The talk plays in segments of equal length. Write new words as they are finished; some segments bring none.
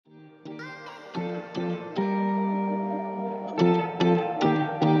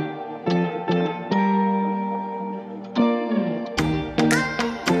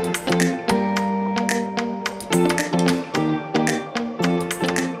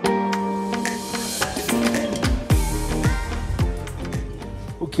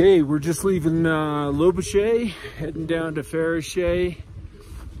Okay, we're just leaving Lobuche, heading down to Pheriche,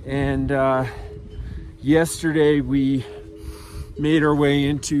 and yesterday we made our way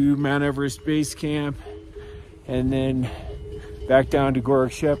into Mount Everest Base Camp and then back down to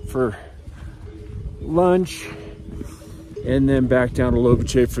Khumbu for lunch and then back down to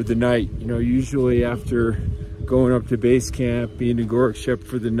Lobuche for the night. You know, usually after going up to base camp, being in Khumbu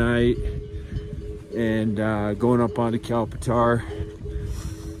for the night, and going up onto Kalpatar,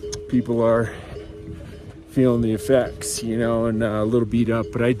 people are feeling the effects, you know, and a little beat up.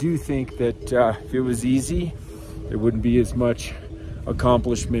 But I do think that if it was easy, there wouldn't be as much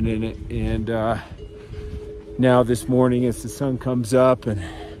accomplishment in it. And now this morning, as the sun comes up and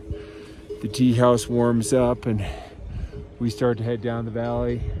the tea house warms up and we start to head down the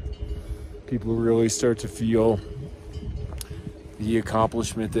valley, people really start to feel the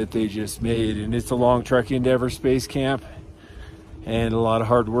accomplishment that they just made. And it's a long trek into Everest Base Camp and a lot of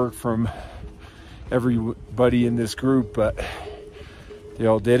hard work from everybody in this group, but they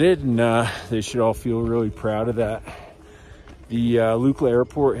all did it, and they should all feel really proud of that. The Lukla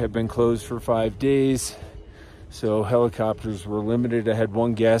airport had been closed for 5 days, so helicopters were limited. I had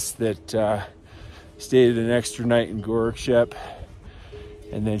one guest that stayed an extra night in Khumbu,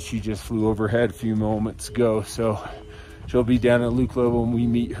 and then she just flew overhead a few moments ago, so she'll be down at Lukla when we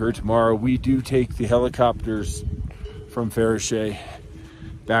meet her tomorrow. We do take the helicopters from Pheriche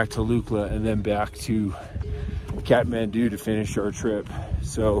back to Lukla and then back to Kathmandu to finish our trip.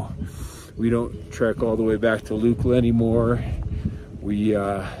 So we don't trek all the way back to Lukla anymore. We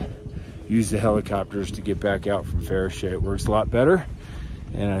use the helicopters to get back out from Pheriche. It works a lot better,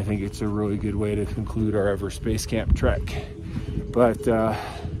 and I think it's a really good way to conclude our Everest Base Camp trek. But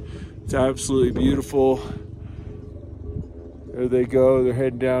it's absolutely beautiful. There they go, they're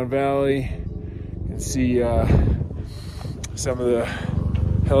heading down valley. You can see some of the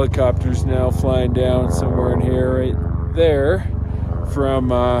helicopters now flying down somewhere in here, right there, from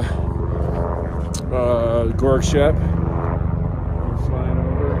Khumbu. They're flying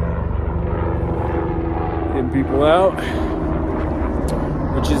over, getting people out,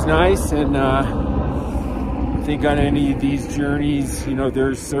 which is nice. And I think on any of these journeys, you know,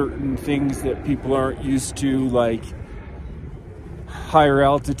 there's certain things that people aren't used to, like higher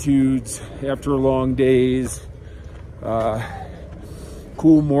altitudes after long days,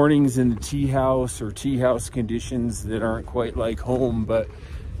 cool mornings in the tea house or tea house conditions that aren't quite like home, but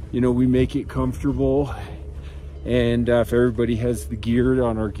you know, we make it comfortable. And if everybody has the gear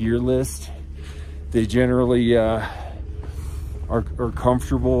on our gear list, they generally are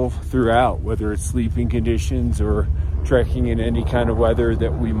comfortable throughout, whether it's sleeping conditions or trekking in any kind of weather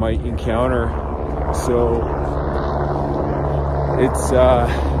that we might encounter. So it's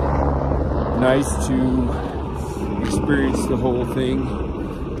nice to experience the whole thing.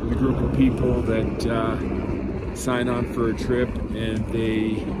 A group of people that sign on for a trip, and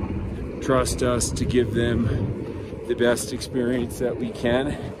they trust us to give them the best experience that we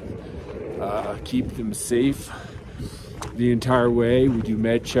can, keep them safe the entire way. We do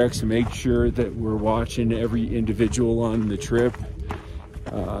med checks and make sure that we're watching every individual on the trip,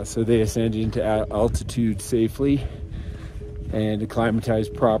 so they ascend into altitude safely and acclimatize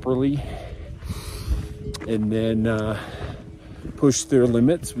properly, and then push their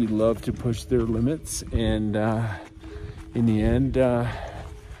limits. We love to push their limits, and in the end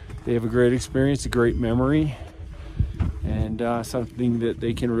they have a great experience, a great memory, and something that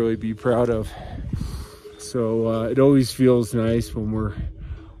they can really be proud of. So it always feels nice when we're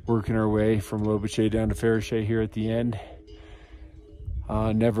working our way from Lobuche down to Pheriche here at the end.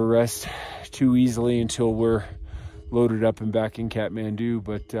 Never rest too easily until we're loaded up and back in Kathmandu,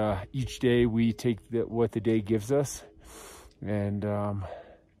 but each day we take what the day gives us. And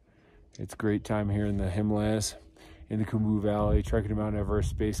it's a great time here in the Himalayas, in the Khumbu Valley, trekking to Mount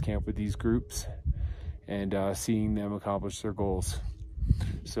Everest Base Camp with these groups and seeing them accomplish their goals.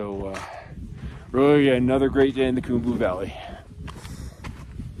 So really another great day in the Khumbu Valley.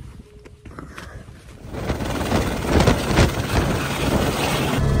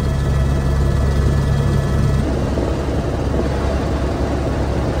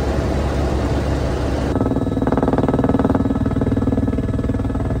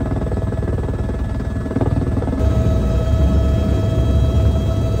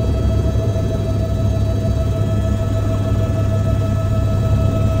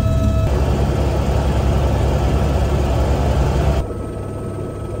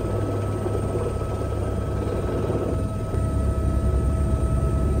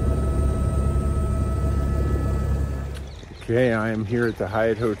 Okay, I am here at the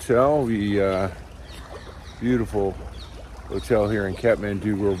Hyatt Hotel. We beautiful Hotel here in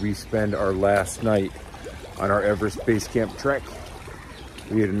Kathmandu, where we spend our last night on our Everest Base Camp trek.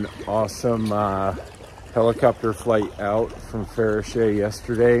 We had an awesome helicopter flight out from Pheriche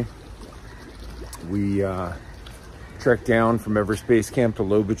yesterday. We trekked down from Everest Base Camp to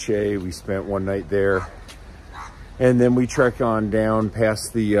Lobuche. We spent one night there. And then we trekked on down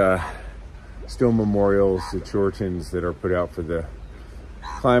past the stone memorials, the chortens that are put out for the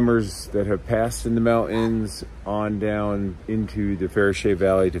climbers that have passed in the mountains, on down into the Pheriche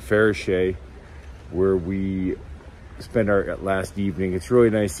Valley to Pheriche, where we spent our last evening. It's a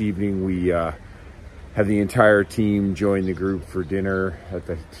really nice evening. We have the entire team join the group for dinner at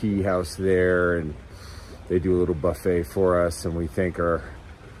the tea house there, and they do a little buffet for us, and we thank our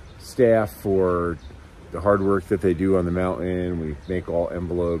staff for the hard work that they do on the mountain. We make all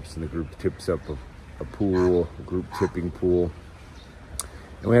envelopes, and the group tips up a pool, a group tipping pool.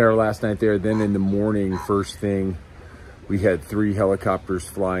 And we had our last night there. Then in the morning, first thing, we had 3 helicopters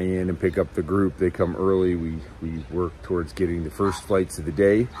fly in and pick up the group. They come early. We work towards getting the first flights of the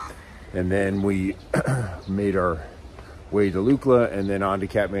day. And then we made our way to Lukla and then on to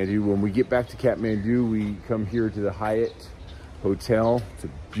Kathmandu. When we get back to Kathmandu, we come here to the Hyatt Hotel. It's a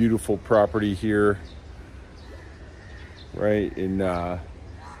beautiful property here, right in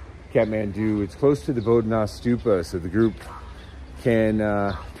Kathmandu. It's close to the Bodhana Stupa, so the group can,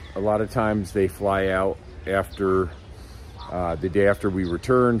 a lot of times they fly out after the day after we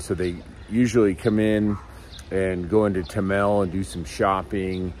return, so they usually come in and go into Tamil and do some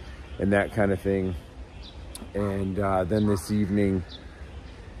shopping and that kind of thing. And then this evening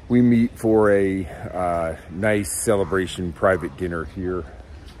we meet for a nice celebration private dinner here.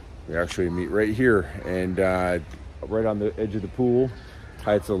 We actually meet right here and right on the edge of the pool.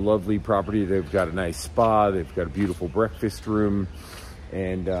 It's a lovely property. They've got a nice spa. They've got a beautiful breakfast room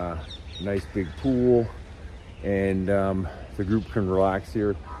and a nice big pool. And the group can relax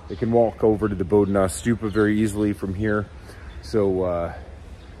here. They can walk over to the Bodhana Stupa very easily from here. So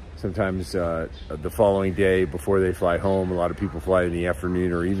sometimes the following day before they fly home, a lot of people fly in the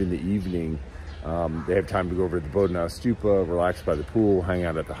afternoon or even the evening. They have time to go over to the Bodhana Stupa, relax by the pool, hang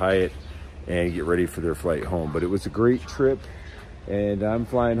out at the Hyatt, and get ready for their flight home. But it was a great trip. And I'm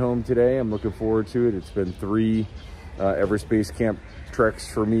flying home today. I'm looking forward to it. It's been 3 Everest Base Camp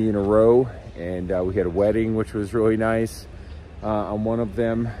treks for me in a row. And we had a wedding, which was really nice on one of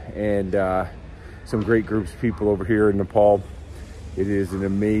them. And some great groups of people over here in Nepal. It is an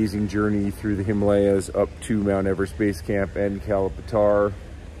amazing journey through the Himalayas up to Mount Everest Base Camp and Kalapatar.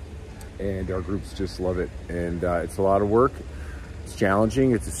 And our groups just love it. And it's a lot of work. It's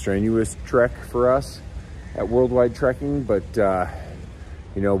challenging. It's a strenuous trek for us at Worldwide Trekking, but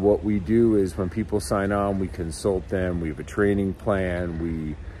you know, what we do is when people sign on, we consult them, we have a training plan,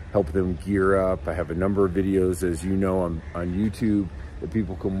 we help them gear up. I have a number of videos, as you know, on YouTube that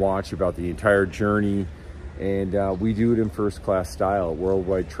people can watch about the entire journey, and we do it in first class style. At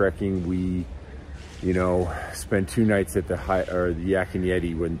Worldwide Trekking, we, you know, spend 2 nights at the Yak and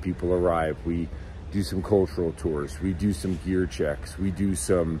Yeti when people arrive. We do some cultural tours, we do some gear checks, we do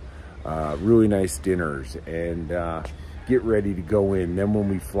some really nice dinners, and get ready to go in. Then when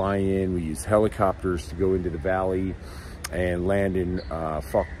we fly in, we use helicopters to go into the valley and land in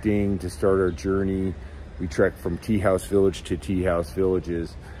Phok Ding to start our journey. We trek from tea house village to tea house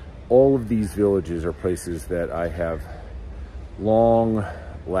villages. All of these villages are places that I have long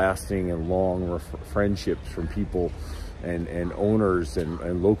lasting and long friendships from people and owners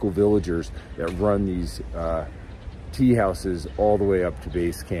and local villagers that run these tea houses all the way up to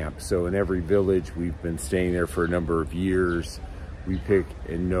base camp. So in every village, we've been staying there for a number of years. We pick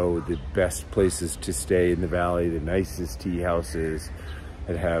and know the best places to stay in the valley, the nicest tea houses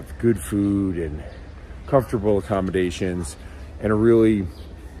that have good food and comfortable accommodations and a really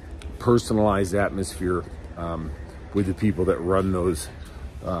personalized atmosphere with the people that run those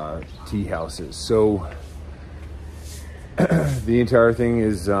tea houses. So the entire thing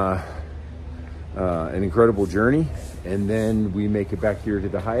is an incredible journey. And then we make it back here to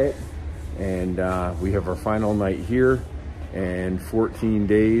the Hyatt, and we have our final night here and 14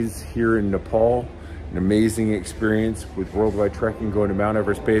 days here in Nepal. An amazing experience with Worldwide Trekking, going to Mount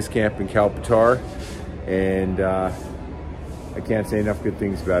Everest Base Camp in Kalapatar. And I can't say enough good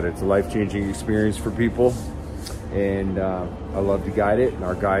things about it. It's a life-changing experience for people, and I love to guide it. And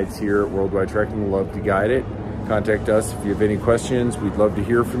our guides here at Worldwide Trekking love to guide it. Contact us if you have any questions. We'd love to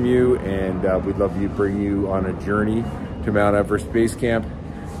hear from you, and we'd love to bring you on a journey to Mount Everest Base Camp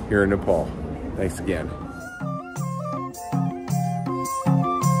here in Nepal. Thanks again.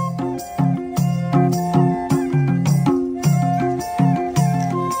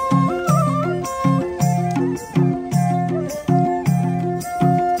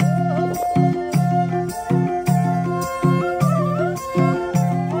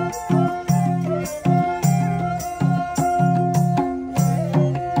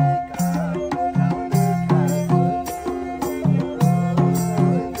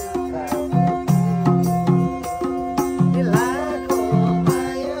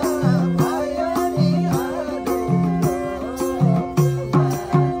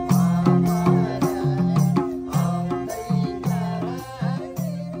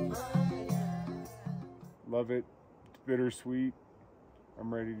 bittersweet.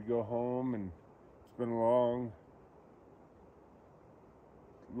 I'm ready to go home, and it's been a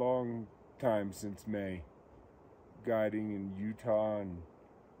long time since May. Guiding in Utah and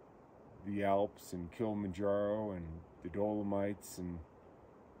the Alps and Kilimanjaro and the Dolomites, and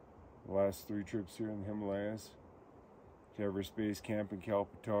the last 3 trips here in the Himalayas to Everest Base Camp in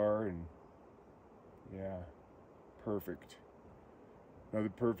Kalpatar, and yeah, perfect. Another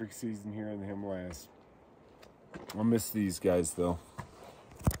perfect season here in the Himalayas. I'll miss these guys though.